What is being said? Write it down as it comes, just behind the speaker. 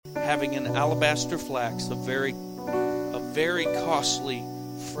having an alabaster flask, a very costly,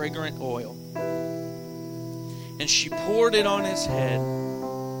 fragrant oil. And she poured it on his head,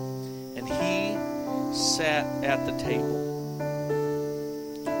 and he sat at the table.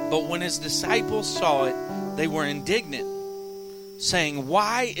 But when his disciples saw it, they were indignant, saying,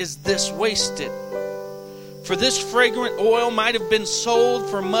 "Why is this wasted? For this fragrant oil might have been sold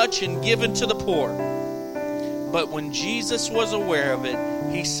for much and given to the poor." But when Jesus was aware of it,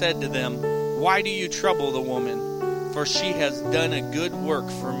 he said to them, "Why do you trouble the woman? For she has done a good work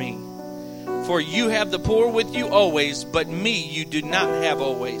for me. For you have the poor with you always, but me you do not have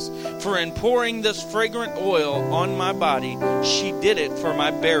always. For in pouring this fragrant oil on my body, she did it for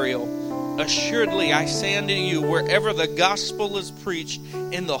my burial. Assuredly, I say unto you, wherever the gospel is preached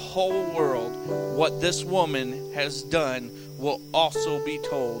in the whole world, what this woman has done will also be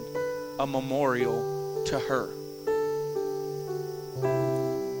told, a memorial to her."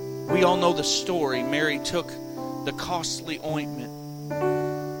 We all know the story. Mary took the costly ointment.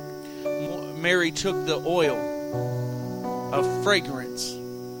 Mary took the oil of fragrance.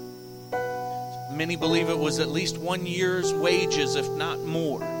 Many believe it was at least 1 year's wages, if not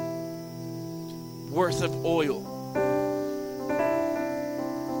more, worth of oil.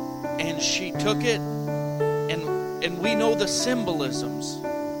 And she took it, and we know the symbolisms.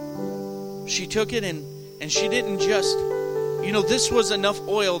 She took it and she didn't just, this was enough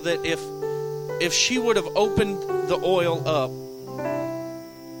oil that if she would have opened the oil up,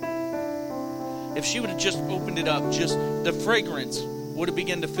 if she would have just opened it up, just the fragrance would have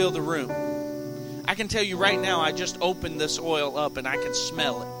begun to fill the room. I can tell you right now, I just opened this oil up and I can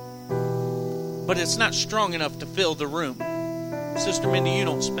smell it. But it's not strong enough to fill the room. Sister Mindy, you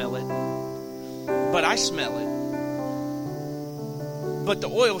don't smell it. But I smell it. But the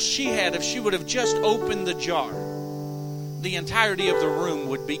oil she had, if she would have just opened the jar, the entirety of the room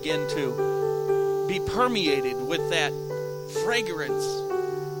would begin to be permeated with that fragrance.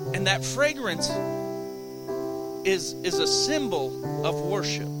 And that fragrance is a symbol of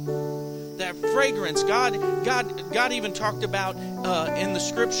worship. That fragrance, God even talked about in the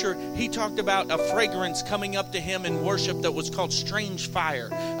scripture, he talked about a fragrance coming up to him in worship that was called strange fire.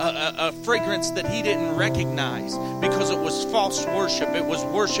 A fragrance that he didn't recognize because it was false worship. It was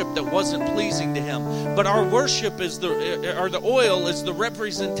worship that wasn't pleasing to him. But our worship the oil is the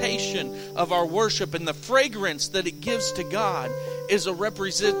representation of our worship, and the fragrance that it gives to God is a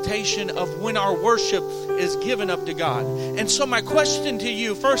representation of when our worship is given up to God. And so my question to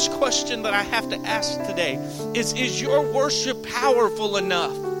you, first question that I have to ask today is your worship powerful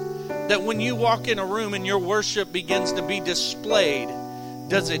enough that when you walk in a room and your worship begins to be displayed,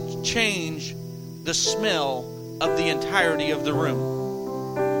 does it change the smell of the entirety of the room?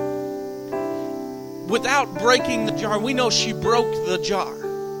 Without breaking the jar, we know she broke the jar.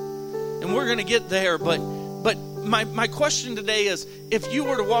 And we're going to get there, but my question today is, if you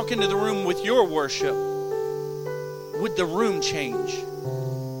were to walk into the room with your worship, would the room change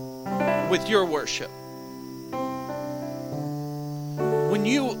with your worship?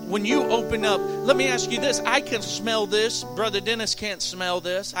 When you open up, let me ask you this. I can smell this. Brother Dennis can't smell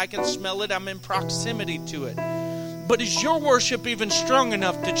this. I can smell it. I'm in proximity to it. But is your worship even strong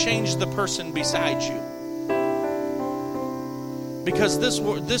enough to change the person beside you? Because this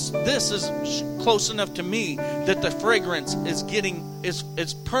is close enough to me that the fragrance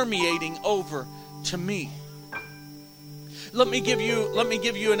is permeating over to me. Let me give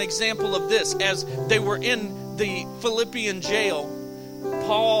you an example of this. As they were in the Philippian jail,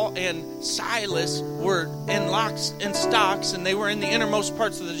 Paul and Silas were in locks and stocks, and they were in the innermost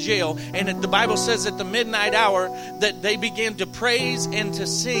parts of the jail. And the Bible says at the midnight hour that they began to praise and to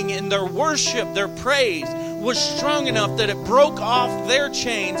sing, and their worship, their praise was strong enough that it broke off their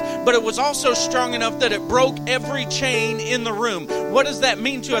chains, but it was also strong enough that it broke every chain in the room. What does that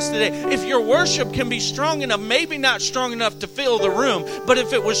mean to us today? If your worship can be strong enough, maybe not strong enough to fill the room, but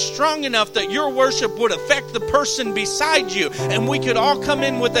if it was strong enough that your worship would affect the person beside you, and we could all come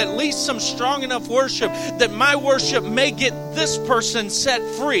in with at least some strong enough worship that my worship may get this person set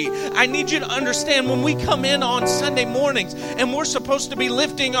free. I need you to understand, when we come in on Sunday mornings and we're supposed to be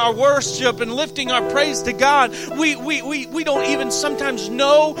lifting our worship and lifting our praise to God, we don't even sometimes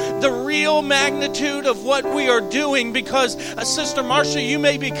know the real magnitude of what we are doing, because Sister Marcia, you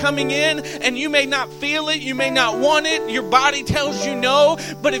may be coming in and you may not feel it, you may not want it, your body tells you no,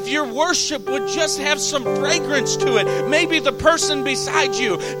 but if your worship would just have some fragrance to it, maybe the person beside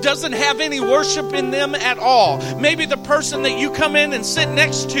you doesn't have any worship in them at all. Maybe the person that you come in and sit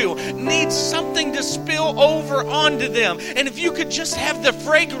next to needs something to spill over onto them. And if you could just have the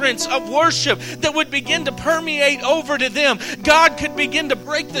fragrance of worship that would begin to permeate over to them. God could begin to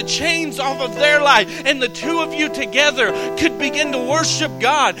break the chains off of their life, and the two of you together could begin to worship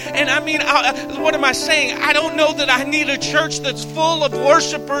God. And I mean, what am I saying? I don't know that I need a church that's full of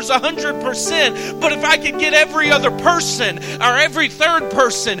worshipers 100%, but if I could get every other person or every third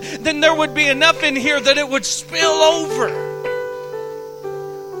person, then there would be enough in here that it would spill over.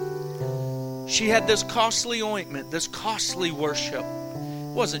 She had this costly ointment, this costly worship.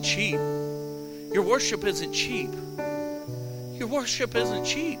 It wasn't cheap. Your worship isn't cheap. Your worship isn't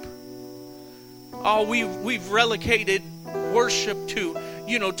cheap. Oh, we've relegated worship to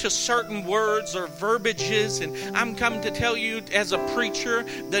certain words or verbiages, and I'm come to tell you as a preacher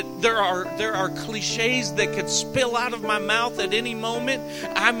that there are cliches that could spill out of my mouth at any moment.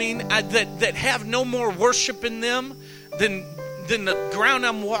 I mean, that have no more worship in them than the ground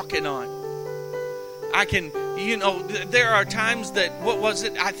I'm walking on. I can, there are times that, what was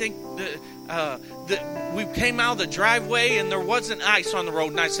it? I think we came out of the driveway and there wasn't ice on the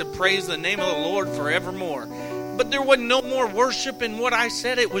road, and I said, praise the name of the Lord forevermore. But there wasn't no more worship in what I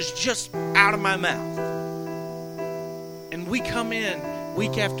said. It was just out of my mouth. And we come in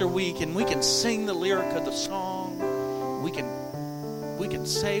week after week and we can sing the lyric of the song. We can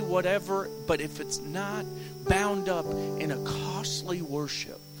say whatever, but if it's not bound up in a costly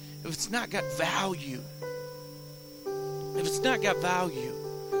worship, if it's not got value, if it's not got value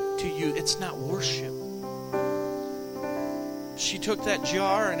to you, it's not worship. She took that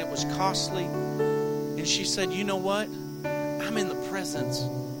jar and it was costly, and she said, you know what? I'm in the presence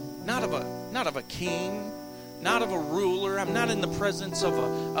not of a king, not of a ruler. I'm not in the presence of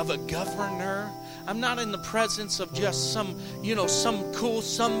a governor. I'm not in the presence of just some cool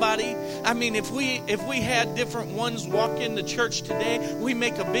somebody. I mean, if we had different ones walk into church today, we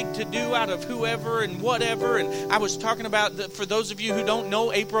make a big to-do out of whoever and whatever. And I was talking about, for those of you who don't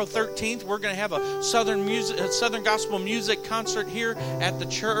know, April 13th, we're going to have a Southern Gospel music concert here at the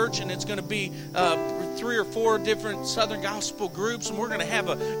church, and it's going to be 3 or 4 different Southern Gospel groups, and we're going to have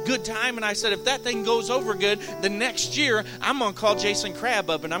a good time. And I said, if that thing goes over good, the next year I'm going to call Jason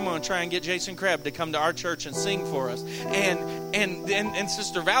Crabb up, and I'm going to try and get Jason Crabb to come to our church and sing for us. And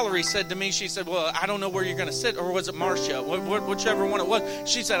Sister Valerie said to me, she said, well, I don't know where you're going to sit, or was it Marcia? Whichever one it was.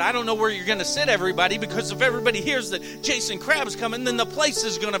 She said, I don't know where you're going to sit, everybody, because if everybody hears that Jason Crabb's coming, then the place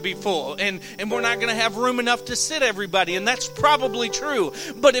is going to be full, and we're not going to have room enough to sit everybody, and that's probably true.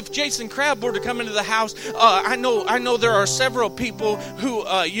 But if Jason Crabb were to come into the house, I know there are several people who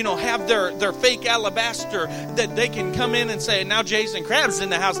have their fake alabaster that they can come in and say, now Jason Crabb's in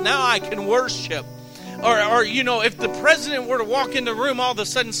the house, now I can worship. Or if the president were to walk in the room, all of a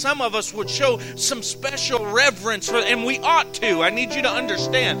sudden some of us would show some special reverence for, and we ought to. I need you to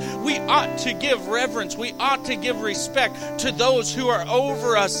understand. We ought to give reverence. We ought to give respect to those who are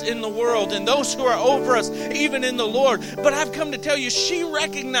over us in the world and those who are over us even in the Lord. But I've come to tell you, she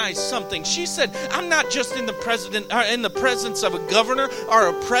recognized something. She said, I'm not just in the presence of a governor or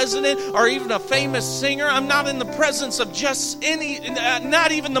a president or even a famous singer. I'm not in the presence of just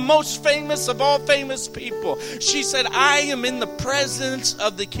not even the most famous of all famous people. She said, I am in the presence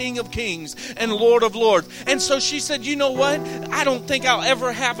of the King of Kings and Lord of Lords. And so she said, you know what? I don't think I'll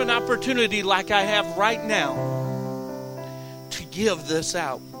ever have an opportunity like I have right now to give this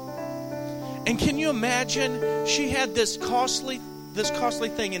out. And can you imagine? She had this costly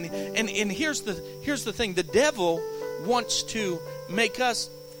thing, and here's the thing. The devil wants to make us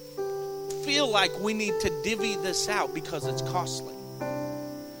feel like we need to divvy this out because it's costly.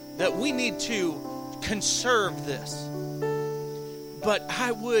 That we need to conserve this. But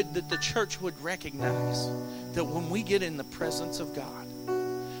I would that the church would recognize that when we get in the presence of God,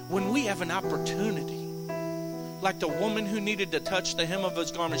 when we have an opportunity, like the woman who needed to touch the hem of his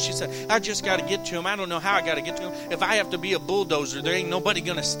garment, she said, I just got to get to him. I don't know how I got to get to him. If I have to be a bulldozer, there ain't nobody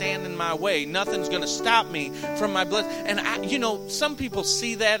going to stand in my way. Nothing's going to stop me from my blessing. And some people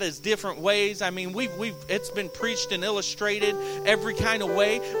see that as different ways. I mean, it's been preached and illustrated every kind of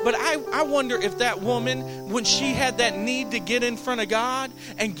way. But I wonder if that woman, when she had that need to get in front of God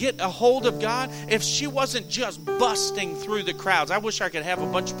and get a hold of God, if she wasn't just busting through the crowds. I wish I could have a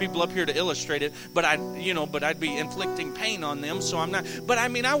bunch of people up here to illustrate it, but I'd be inflicting pain on them, so I'm not. But I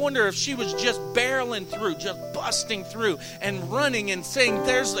mean, I wonder if she was just barreling through, just busting through and running and saying,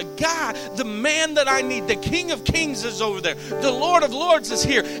 there's the guy, the man that I need, the King of Kings is over there, the Lord of Lords is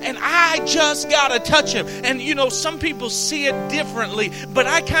here, and I just gotta touch him. And some people see it differently, but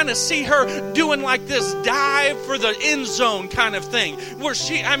I kind of see her doing like this dive for the end zone kind of thing, where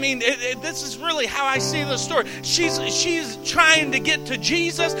this is really how I see the story. She's trying to get to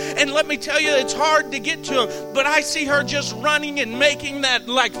Jesus, and let me tell you, it's hard to get to him, but but I see her just running and making that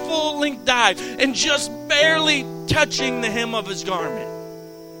like full-length dive and just barely touching the hem of his garment.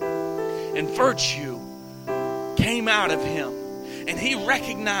 And virtue came out of him. And he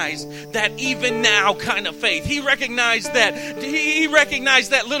recognized that even now kind of faith. He recognized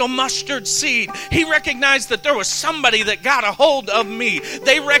that little mustard seed. He recognized that there was somebody that got a hold of me.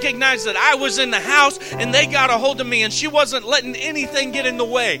 They recognized that I was in the house and they got a hold of me, and she wasn't letting anything get in the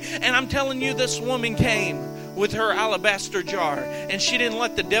way. And I'm telling you, this woman came with her alabaster jar, and she didn't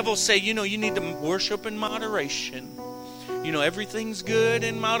let the devil say, you need to worship in moderation. Everything's good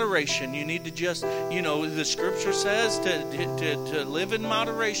in moderation. You need to just, the scripture says to live in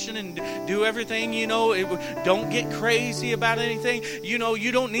moderation and do everything, don't get crazy about anything. You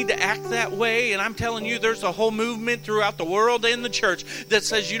don't need to act that way. And I'm telling you, there's a whole movement throughout the world and the church that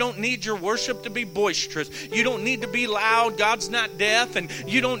says you don't need your worship to be boisterous. You don't need to be loud. God's not deaf. And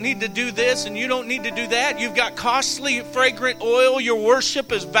you don't need to do this and you don't need to do that. You've got costly, fragrant oil. Your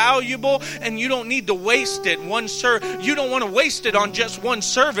worship is valuable and you don't need to waste it. You don't want to waste it on just one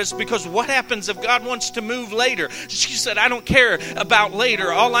service, because what happens if God wants to move later? She said, I don't care about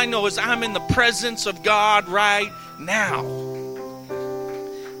later. All I know is I'm in the presence of God right now.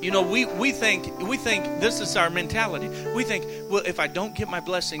 We think this is our mentality. We think, well, if I don't get my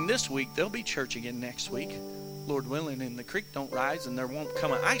blessing this week, there'll be church again next week, Lord willing, and the creek don't rise and there won't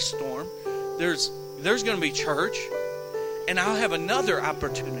come an ice storm. There's going to be church, and I'll have another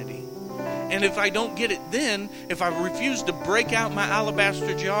opportunity. And if I don't get it then, if I refuse to break out my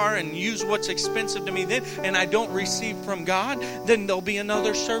alabaster jar and use what's expensive to me then, and I don't receive from God, then there'll be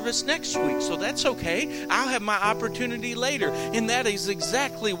another service next week. So that's okay. I'll have my opportunity later. And that is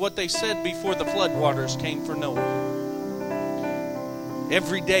exactly what they said before the floodwaters came for Noah.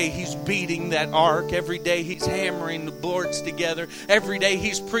 Every day he's beating that ark. Every day he's hammering the boards together. Every day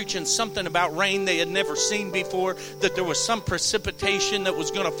he's preaching something about rain they had never seen before, that there was some precipitation that was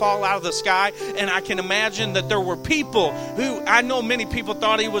going to fall out of the sky. And I can imagine that there were people who, I know many people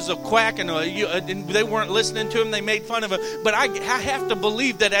thought he was a quack and they weren't listening to him. They made fun of him. But I have to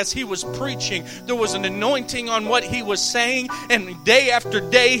believe that as he was preaching, there was an anointing on what he was saying. And day after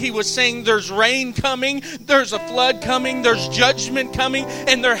day he was saying, there's rain coming, there's a flood coming, there's judgment coming.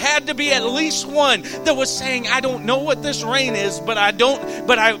 And there had to be at least one that was saying, I don't know what this rain is, but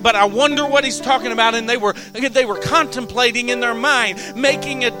I wonder what he's talking about. And they were contemplating in their mind,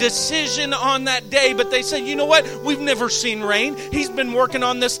 making a decision on that day. But they said, you know what? We've never seen rain. He's been working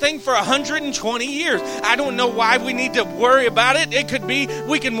on this thing for 120 years. I don't know why we need to worry about it. It could be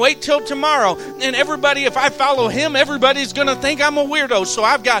we can wait till tomorrow. And everybody, if I follow him, everybody's going to think I'm a weirdo. So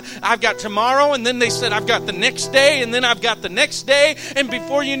I've got tomorrow, and then they said I've got the next day, and then I've got the next day. And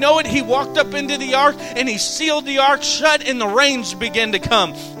before you know it, he walked up into the ark and he sealed the ark shut, and the rains began to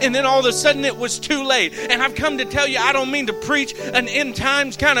come. And then all of a sudden it was too late. And I've come to tell you, I don't mean to preach an end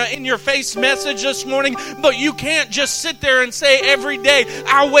times kind of in your face message this morning, but you can't just sit there and say every day,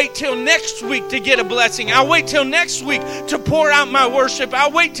 I'll wait till next week to get a blessing. I'll wait till next week to pour out my worship.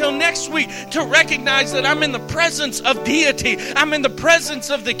 I'll wait till next week to recognize that I'm in the presence of deity. I'm in the presence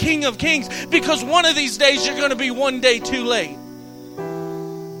of the King of Kings, because one of these days you're going to be one day too late.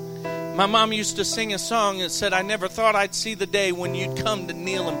 My mom used to sing a song that said, I never thought I'd see the day when you'd come to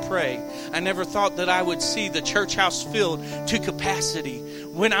kneel and pray. I never thought that I would see the church house filled to capacity.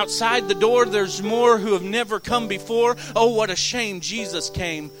 When outside the door there's more who have never come before. Oh, what a shame Jesus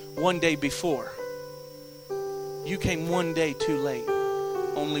came one day before. You came one day too late.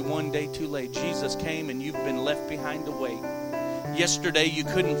 Only one day too late. Jesus came and you've been left behind to wait. Yesterday you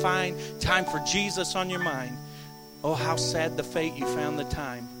couldn't find time for Jesus on your mind. Oh, how sad the fate you found the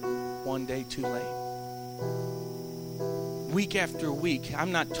time. One day too late. Week after week,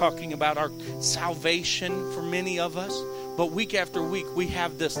 I'm not talking about our salvation for many of us, but week after week we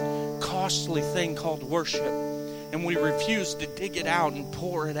have this costly thing called worship, and we refuse to dig it out and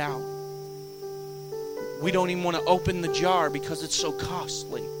pour it out. We don't even want to open the jar because it's so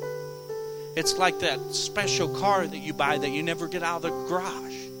costly. It's like that special car that you buy that you never get out of the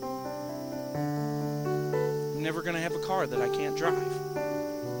garage. I'm never going to have a car that I can't drive.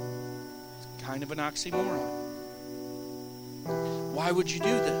 Kind of an oxymoron. Why would you do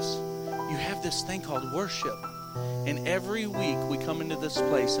this? You have this thing called worship, and every week we come into this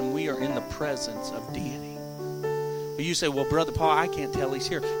place and we are in the presence of deity. But you say, well, Brother Paul, I can't tell he's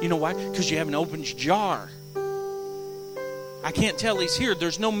here. You know why? Because you haven't opened your jar. I can't tell he's here.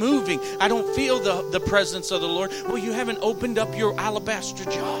 There's no moving. I don't feel the presence of the Lord. Well, you haven't opened up your alabaster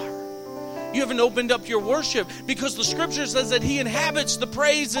jar. You haven't opened up your worship, because the scripture says that he inhabits the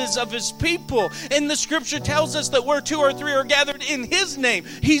praises of his people. And the scripture tells us that where 2 or 3 are gathered in his name,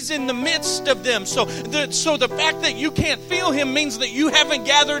 he's in the midst of them. So the fact that you can't feel him means that you haven't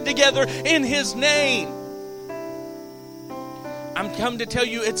gathered together in his name. I'm come to tell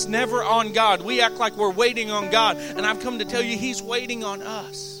you, it's never on God. We act like we're waiting on God, and I've come to tell you he's waiting on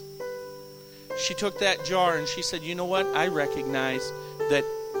us. She took that jar and she said, you know what? I recognize that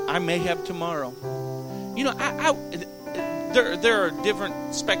I may have tomorrow. You know, there are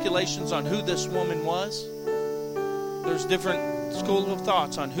different speculations on who this woman was. There's different schools of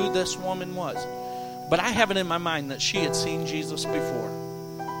thoughts on who this woman was. But I have it in my mind that she had seen Jesus before.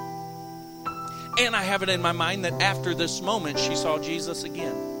 And I have it in my mind that after this moment, she saw Jesus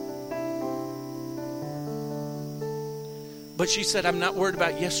again. But she said, I'm not worried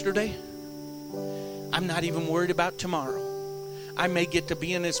about yesterday. I'm not even worried about tomorrow. I may get to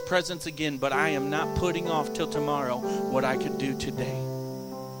be in his presence again, but I am not putting off till tomorrow what I could do today.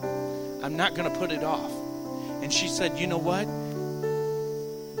 I'm not going to put it off. And she said, you know what?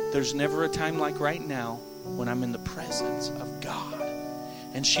 There's never a time like right now when I'm in the presence of God.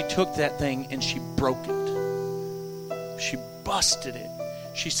 And she took that thing and she broke it. She busted it.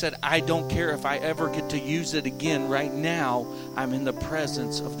 She said, I don't care if I ever get to use it again. Right now, I'm in the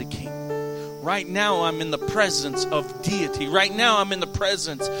presence of the King. Right now, I'm in the presence of deity. Right now, I'm in the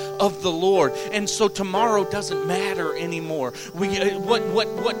presence of the Lord. And so tomorrow doesn't matter anymore.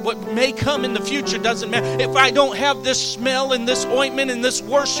 What may come in the future doesn't matter. If I don't have this smell and this ointment and this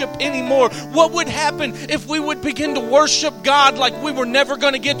worship anymore, what would happen if we would begin to worship God like we were never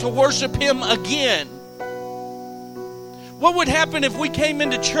going to get to worship him again? What would happen if we came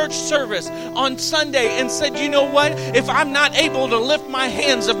into church service on Sunday and said, you know what? If I'm not able to lift my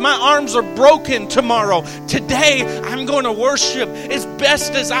hands, if my arms are broken tomorrow, today I'm going to worship as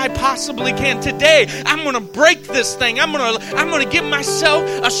best as I possibly can. Today I'm going to break this thing. I'm going to give myself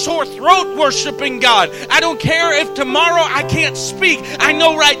a sore throat worshiping God. I don't care if tomorrow I can't speak. I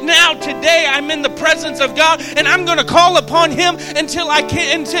know right now, today I'm in the presence of God, and I'm going to call upon him until I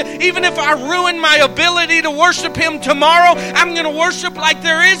can. Even if I ruin my ability to worship him tomorrow, I'm going to worship like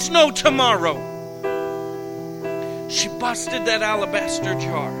there is no tomorrow. She busted that alabaster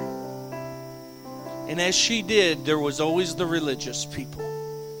jar. And as she did, there was always the religious people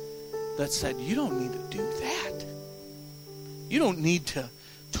that said, you don't need to do that. You don't need to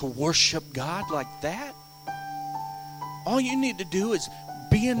worship God like that. All you need to do is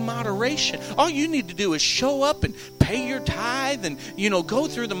be in moderation. All you need to do is show up and pay your tithe and, go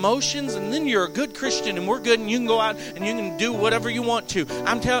through the motions, and then you're a good Christian and we're good, and you can go out and you can do whatever you want to.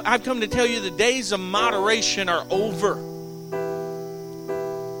 I've come to tell you the days of moderation are over.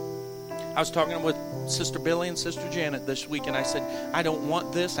 I was talking with Sister Billy and Sister Janet this week, and I said, I don't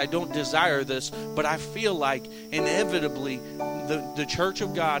want this, I don't desire this, but I feel like inevitably the Church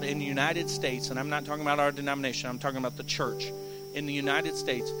of God in the United States, and I'm not talking about our denomination, I'm talking about the church in the United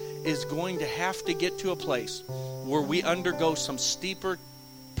States, is going to have to get to a place where we undergo some steeper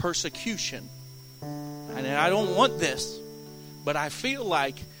persecution. And I don't want this, but I feel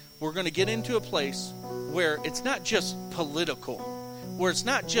like we're going to get into a place where it's not just political, where it's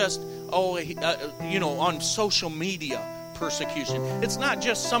not just, on social media persecution. It's not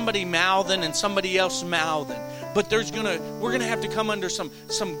just somebody mouthing and somebody else mouthing, but we're going to have to come under some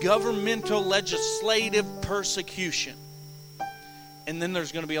governmental legislative persecution. And then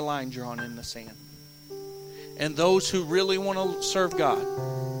there's going to be a line drawn in the sand. And those who really want to serve God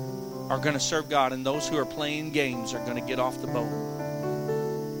are going to serve God. And those who are playing games are going to get off the boat.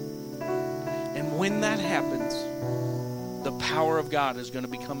 And when that happens, the power of God is going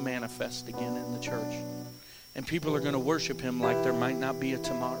to become manifest again in the church. And people are going to worship him like there might not be a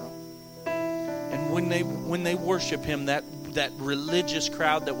tomorrow. And when they worship him, that religious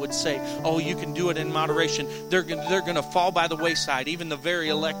crowd that would say, oh, you can do it in moderation, they're going to fall by the wayside. Even the very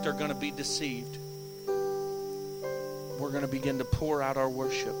elect are going to be deceived. We're going to begin to pour out our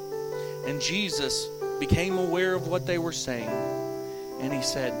worship. And Jesus became aware of what they were saying. And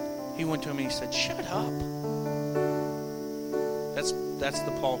he went to him and he said, shut up. That's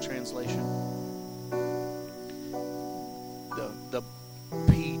the Paul translation. The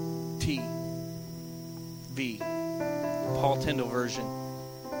PTV, Paul Tyndall version.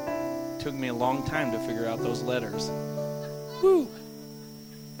 Took me a long time to figure out those letters. Woo!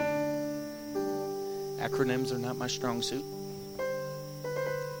 Acronyms are not my strong suit.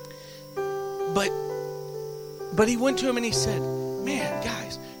 But he went to him and he said, man,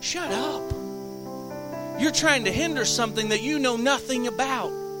 guys, shut up. You're trying to hinder something that you know nothing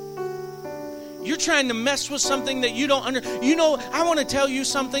about. You're trying to mess with something that you don't I want to tell you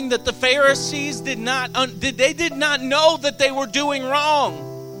something that the Pharisees did not know that they were doing wrong.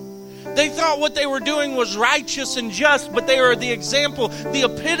 They thought what they were doing was righteous and just, but they were the example, the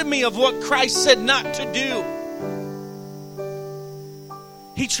epitome of what Christ said not to do.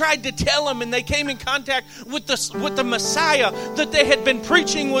 He tried to tell them, and they came in contact with the Messiah that they had been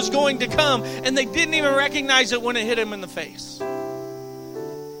preaching was going to come, and they didn't even recognize it when it hit him in the face.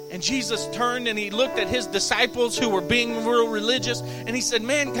 And Jesus turned and he looked at his disciples who were being real religious, and he said,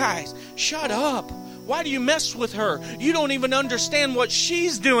 man, guys, shut up. Why do you mess with her? You don't even understand what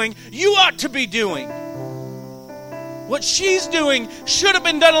she's doing. You ought to be doing. What she's doing should have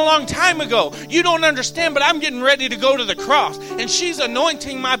been done a long time ago. You don't understand, but I'm getting ready to go to the cross. And she's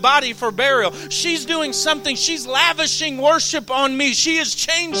anointing my body for burial. She's doing something. She's lavishing worship on me. She is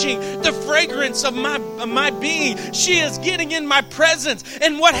changing the fragrance of my being. She is getting in my presence.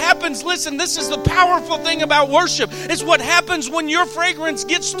 And what happens, listen, this is the powerful thing about worship. Is what happens when your fragrance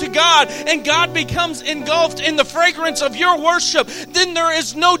gets to God and God becomes engulfed in the fragrance of your worship. Then there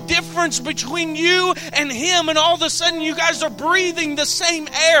is no difference between you and Him. And all of a sudden, you guys are breathing the same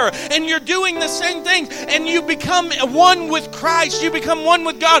air and you're doing the same things and you become one with Christ. You become one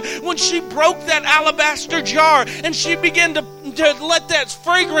with God. When she broke that alabaster jar and she began to let that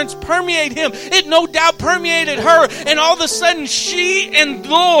fragrance permeate Him, it no doubt permeated her, and all of a sudden she and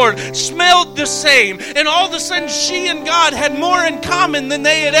Lord smelled the same, and all of a sudden she and God had more in common than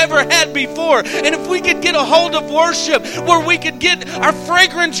they had ever had before. And if we could get a hold of worship where we could get our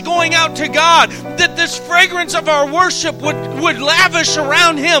fragrance going out to God, that this fragrance of our worship would lavish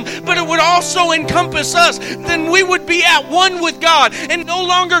around Him, but it would also encompass us, then we would be at one with God, and no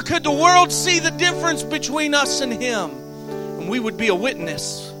longer could the world see the difference between us and Him. And we would be a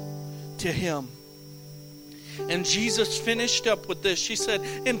witness to Him. And Jesus finished up with this. He said,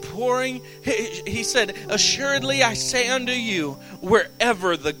 He said, assuredly I say unto you,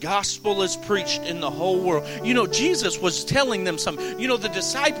 wherever the gospel is preached in the whole world. You know, Jesus was telling them something. You know, the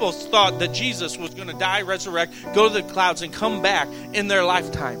disciples thought that Jesus was going to die, resurrect, go to the clouds, and come back in their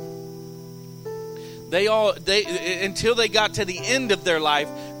lifetime. Until they got to the end of their life,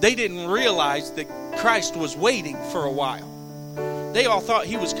 they didn't realize that Christ was waiting for a while. They all thought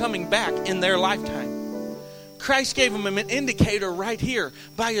He was coming back in their lifetime. Christ gave them an indicator right here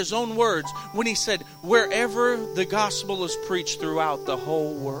by His own words when He said, wherever the gospel is preached throughout the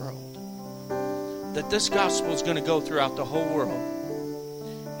whole world, that this gospel is going to go throughout the whole world.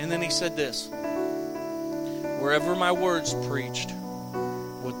 And then He said this, wherever my word's preached,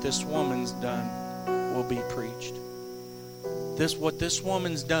 what this woman's done will be preached. What this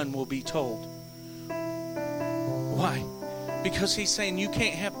woman's done will be told. Why? Because He's saying you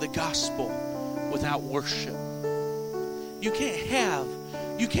can't have the gospel without worship. You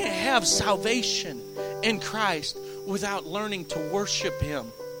can't have salvation in Christ without learning to worship Him.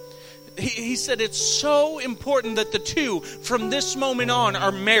 He said it's so important that the two from this moment on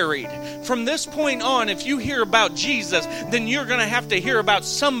are married. From this point on, if you hear about Jesus, then you're going to have to hear about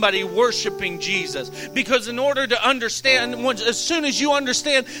somebody worshiping Jesus. Because in order to understand, as soon as you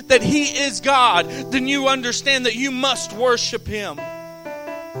understand that He is God, then you understand that you must worship Him.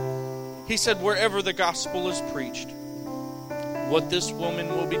 He said, wherever the gospel is preached, what this woman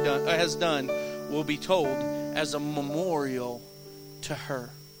has done will be told as a memorial to her.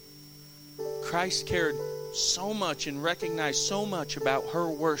 Christ cared so much and recognized so much about her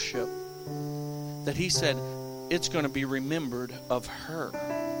worship that He said it's going to be remembered of her,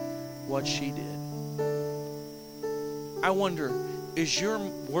 what she did. I wonder, is your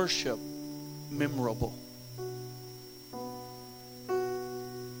worship memorable?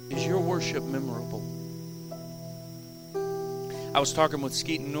 Is your worship memorable? I was talking with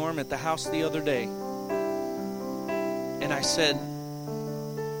Skeet and Norm at the house the other day, and I said,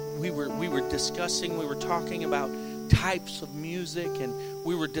 we were discussing, we were talking about types of music, and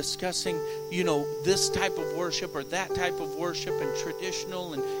we were discussing, this type of worship or that type of worship, and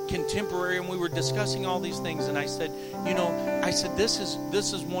traditional and contemporary, and we were discussing all these things. And I said, this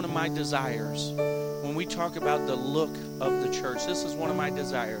is one of my desires. When we talk about the look of the church, this is one of my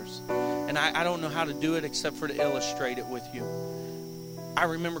desires. And I don't know how to do it except for to illustrate it with you. I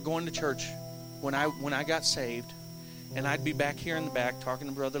remember going to church when I got saved, and I'd be back here in the back talking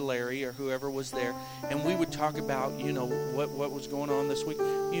to Brother Larry or whoever was there, and we would talk about, what was going on this week,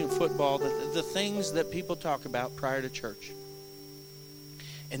 football, the things that people talk about prior to church.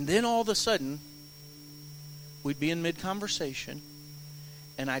 And then all of a sudden, we'd be in mid-conversation,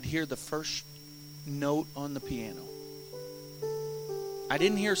 and I'd hear the first note on the piano. I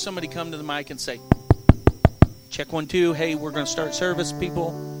didn't hear somebody come to the mic and say, check 1, 2, hey, we're going to start service,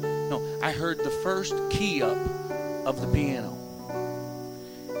 people. No, I heard the first key up of the piano.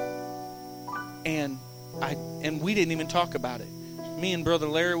 And we didn't even talk about it. Me and Brother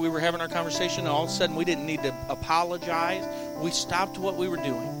Larry, we were having our conversation, and all of a sudden we didn't need to apologize. We stopped what we were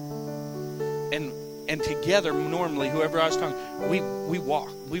doing. And together, normally, whoever I was talking, we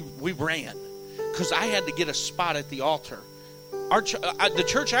walked. We ran. Because I had to get a spot at the altar. The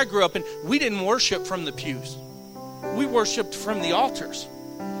church I grew up in, we didn't worship from the pews. We worshiped from the altars.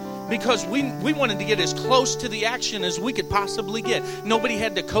 Because we wanted to get as close to the action as we could possibly get. Nobody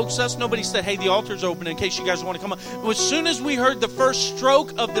had to coax us. Nobody said, hey, the altar's open in case you guys want to come up. As soon as we heard the first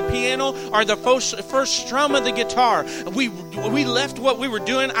stroke of the piano or the first strum of the guitar, we left what we were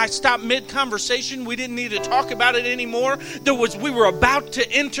doing. I stopped mid-conversation. We didn't need to talk about it anymore. We were about to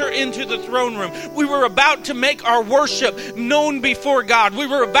enter into the throne room. We were about to make our worship known before God. We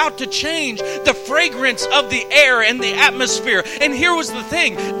were about to change the fragrance of the air and the atmosphere. And here was the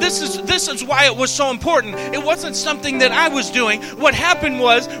thing. This is why it was so important. It wasn't something that I was doing. What happened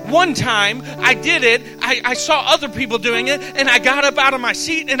was, one time I did it. I saw other people doing it, and I got up out of my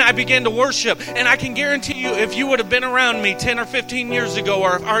seat and I began to worship. And I can guarantee you, if you would have been around me 10 or 15 years ago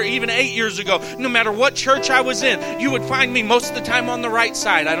or even 8 years ago, no matter what church I was in, you would find me most of the time on the right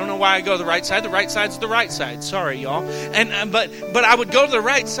side. I don't know why I go to the right side. The right side's the right side. Sorry, y'all. But I would go to the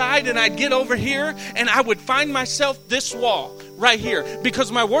right side, and I'd get over here, and I would find myself this wall right here,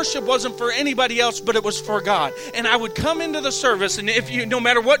 because my worship wasn't for anybody else, but it was for God. And I would come into the service, and no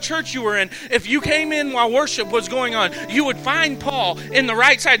matter what church you were in, if you came in while worship was going on, you would find Paul in the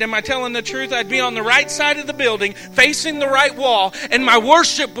right side. Am I telling the truth? I'd be on the right side of the building, facing the right wall, and my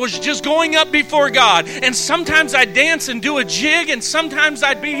worship was just going up before God. And sometimes I'd dance and do a jig, and sometimes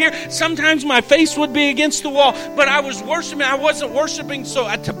I'd be here. Sometimes my face would be against the wall, but I was worshiping. I wasn't worshiping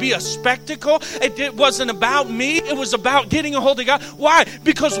to be a spectacle. It wasn't about me. It was about getting a hold of God. Why?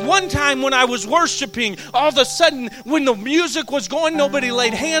 Because one time when I was worshiping, all of a sudden when the music was going, nobody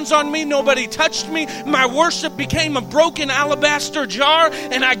laid hands on me, nobody touched me. My worship became a broken alabaster jar,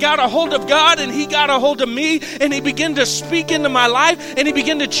 and I got a hold of God, and He got a hold of me, and He began to speak into my life, and He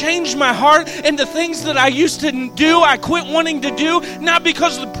began to change my heart. And the things that I used to do, I quit wanting to do, not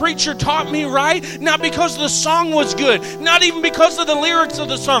because the preacher taught me right, not because the song was good, not even because of the lyrics of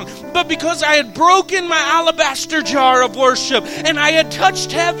the song, but because I had broken my alabaster jar of worship, and I had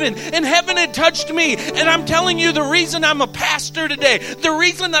touched heaven, and heaven had touched me. And I'm telling you, the reason I'm a pastor today, the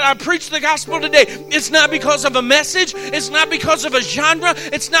reason that I preach the gospel today, it's not because of a message, it's not because of a genre,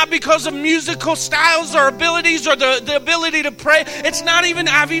 it's not because of musical styles or abilities or the ability to pray. It's not even,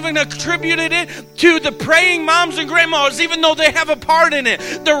 I've even attributed it to the praying moms and grandmas, even though they have a part in it.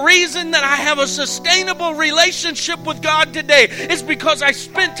 The reason that I have a sustainable relationship with God today is because I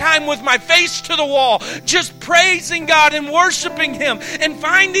spent time with my face to the wall, just praising God and worshiping Him and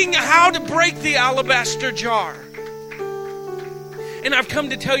finding how to break the alabaster jar. And I've come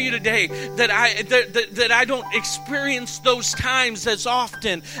to tell you today that I don't experience those times as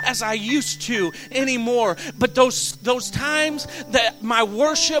often as I used to anymore. But those times that my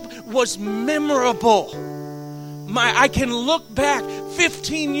worship was memorable. I can look back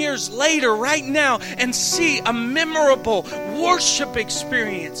 15 years later right now and see a memorable worship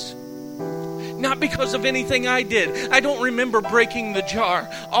experience. Not because of anything I did. I don't remember breaking the jar.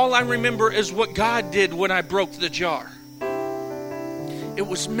 All I remember is what God did when I broke the jar. It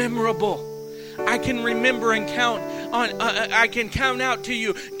was memorable. I can remember and I can count out to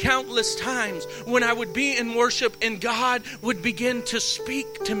you countless times when I would be in worship and God would begin to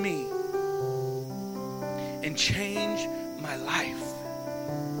speak to me and change my life.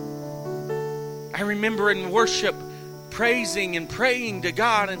 I remember in worship praising and praying to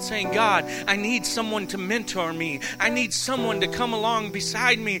God and saying, God, I need someone to mentor me. I need someone to come along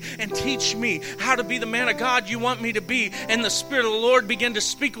beside me and teach me how to be the man of God you want me to be. And the Spirit of the Lord began to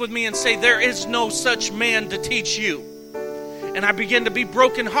speak with me and say, there is no such man to teach you. And I began to be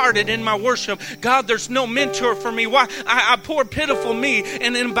brokenhearted in my worship. God, there's no mentor for me. Why? I poor pitiful me.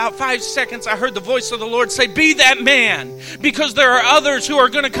 And in about 5 seconds, I heard the voice of the Lord say, be that man. Because there are others who are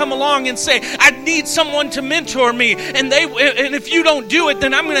going to come along and say, I need someone to mentor me. And if you don't do it,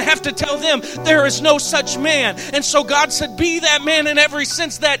 then I'm going to have to tell them there is no such man. And so God said, be that man. And ever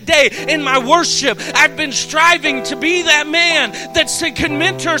since that day in my worship, I've been striving to be that man that can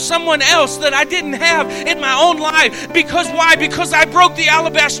mentor someone else that I didn't have in my own life. Because why? Because I broke the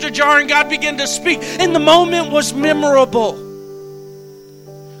alabaster jar and God began to speak. And the moment was memorable.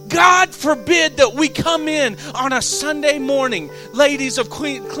 God forbid that we come in on a Sunday morning, ladies of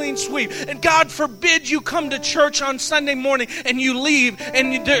Clean Sweep, and God forbid you come to church on Sunday morning and you leave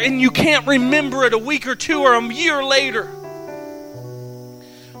and you can't remember it a week or two or a year later.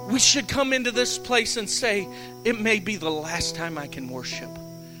 We should come into this place and say, it may be the last time I can worship,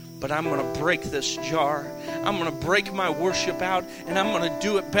 but I'm going to break this jar. I'm going to break my worship out, and I'm going to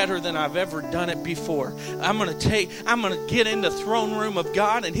do it better than I've ever done it before. I'm going to get in the throne room of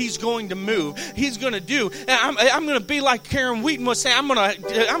God, and He's going to move. He's going to do. I'm going to be like Karen Wheaton was saying. I'm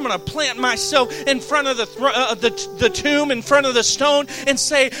going to plant myself in front of the tomb, in front of the stone, and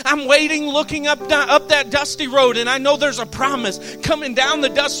say, I'm waiting, looking up that dusty road, and I know there's a promise coming down the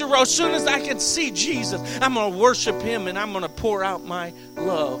dusty road. As soon as I can see Jesus, I'm going to worship Him, and I'm going to pour out my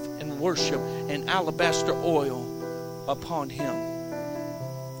love and worship and alabaster oil upon Him.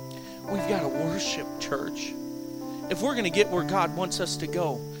 We've got to worship, church. If we're going to get where God wants us to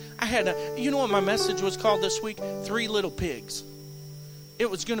go. You know what my message was called this week? 3 Little Pigs. It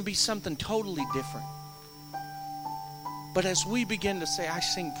was going to be something totally different. But as we begin to say, I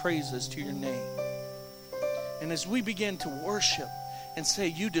sing praises to your name. And as we begin to worship and say,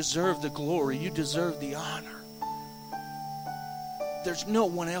 you deserve the glory, you deserve the honor. There's no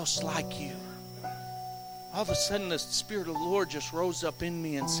one else like you. All of a sudden, the Spirit of the Lord just rose up in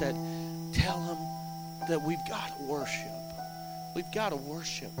me and said, tell them that we've got to worship. We've got to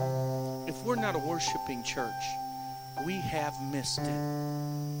worship. If we're not a worshiping church, we have missed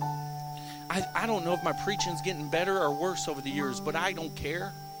it. I don't know if my preaching's getting better or worse over the years, but I don't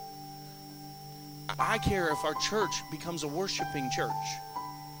care. I care if our church becomes a worshiping church.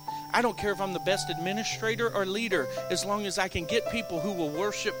 I don't care if I'm the best administrator or leader, as long as I can get people who will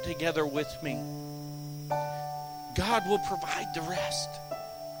worship together with me. God will provide the rest.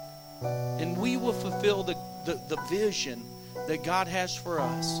 And we will fulfill the vision that God has for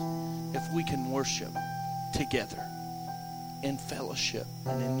us if we can worship together in fellowship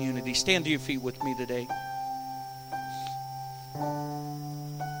and in unity. Stand to your feet with me today.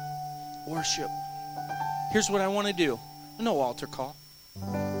 Worship. Here's what I want to do. No altar call.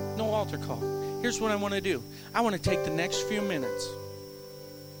 No altar call. Here's what I want to do. I want to take the next few minutes.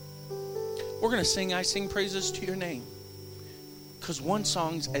 We're going to sing, I Sing Praises to Your Name. Because one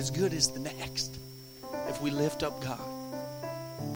song's as good as the next if we lift up God.